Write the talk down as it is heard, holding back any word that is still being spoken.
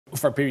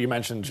for people, you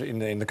mentioned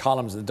in the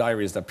columns, the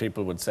diaries, that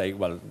people would say,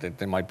 well,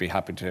 they might be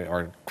happy to,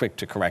 or quick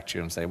to correct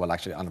you and say, well,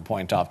 actually, on the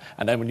point of.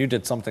 And then when you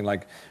did something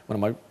like one of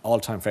my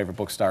all-time favourite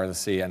books, Star of the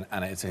Sea, and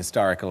it's a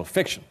historical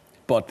fiction,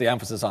 but the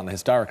emphasis on the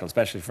historical,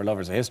 especially for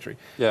lovers of history.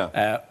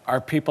 Yeah.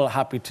 Are people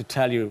happy to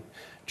tell you,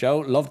 Joe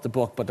loved the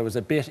book, but there was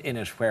a bit in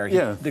it where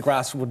the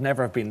grass would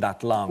never have been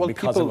that long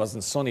because it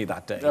wasn't sunny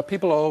that day? Yeah,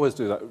 people always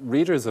do that.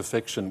 Readers of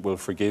fiction will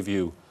forgive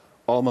you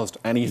almost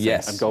anything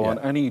and go on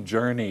any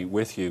journey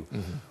with you.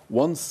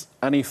 Once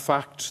any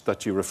fact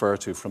that you refer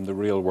to from the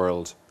real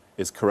world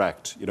is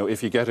correct, you know,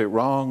 if you get it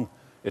wrong,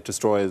 it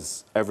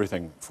destroys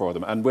everything for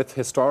them. And with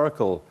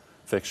historical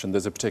fiction,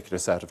 there's a particular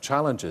set of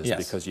challenges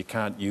because you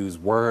can't use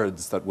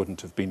words that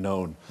wouldn't have been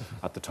known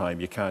at the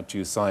time. You can't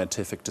use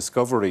scientific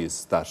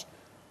discoveries that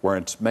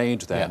weren't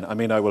made then. I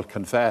mean, I will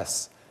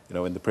confess, you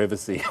know, in the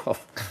privacy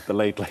of the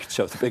Late Late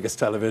Show, the biggest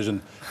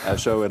television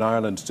show in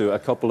Ireland, to a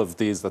couple of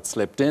these that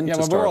slipped into Star of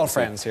the Sea. Star We're all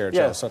friends here,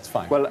 Joe, so it's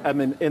fine. Well, I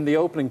mean, in the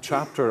opening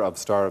chapter of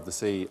Star of the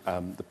Sea,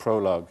 the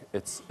prologue,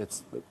 it's a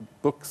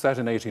book set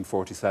in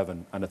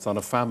 1847, and it's on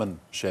a famine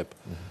ship,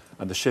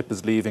 and the ship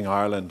is leaving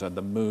Ireland, and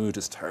the mood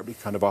is terribly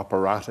kind of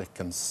operatic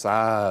and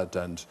sad,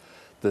 and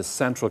the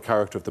central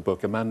character of the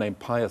book, a man named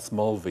Pius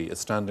Mulvey, is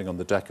standing on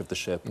the deck of the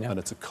ship, and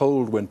it's a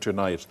cold winter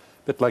night,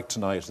 a bit like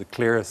tonight, the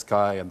clear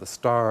sky and the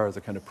stars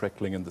are kind of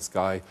prickling in the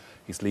sky.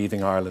 He's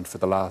leaving Ireland for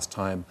the last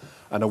time,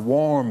 and a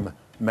warm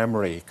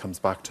memory comes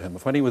back to him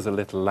of when he was a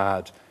little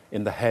lad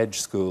in the hedge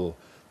school.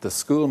 The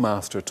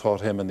schoolmaster taught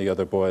him and the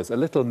other boys a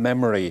little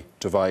memory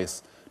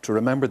device to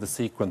remember the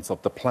sequence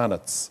of the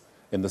planets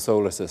in the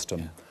solar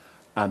system.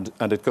 And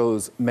it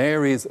goes,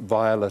 Mary's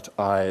violet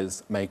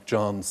eyes make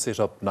John sit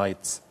up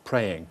nights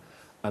praying.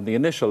 And the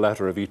initial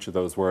letter of each of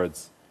those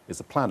words is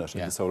a planet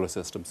in the solar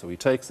system. So he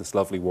takes this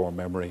lovely warm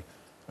memory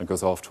and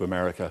goes off to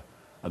America.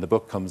 And the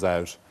book comes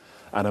out.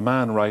 And a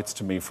man writes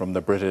to me from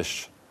the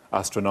British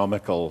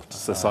Astronomical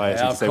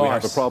Society to say we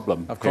have a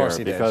problem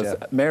here. Because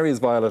Mary's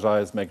violet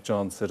eyes make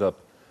John sit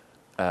up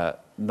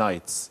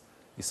nights.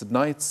 He said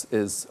nights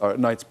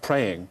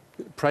praying.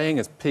 Praying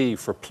is P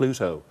for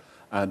Pluto.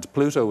 And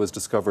Pluto was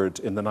discovered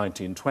in the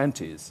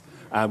 1920s.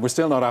 And we're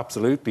still not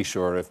absolutely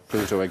sure if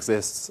Pluto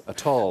exists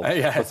at all.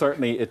 But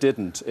certainly it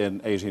didn't in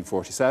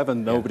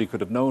 1847. Nobody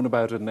could have known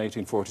about it in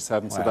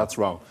 1847, so that's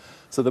wrong.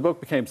 So the book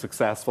became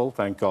successful,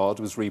 thank God.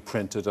 It was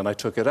reprinted, and I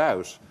took it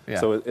out.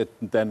 So it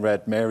then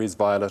read, Mary's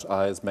violet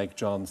eyes make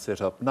John sit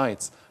up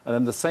nights. And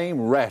then the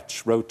same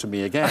wretch wrote to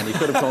me again. He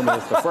could have told me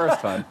this the first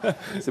time.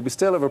 He said, we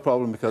still have a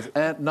problem because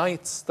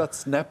nights,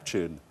 that's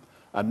Neptune.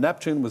 And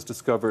Neptune was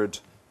discovered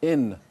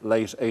in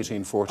late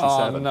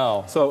 1847. Oh,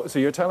 no. So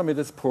you're telling me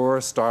this poor,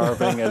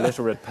 starving,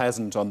 illiterate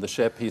peasant on the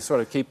ship, he's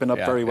sort of keeping up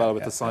very well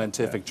with the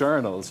scientific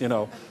journals, you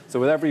know. So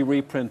with every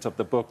reprint of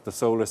the book, the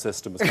solar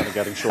system is kind of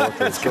getting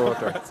shorter and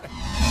shorter.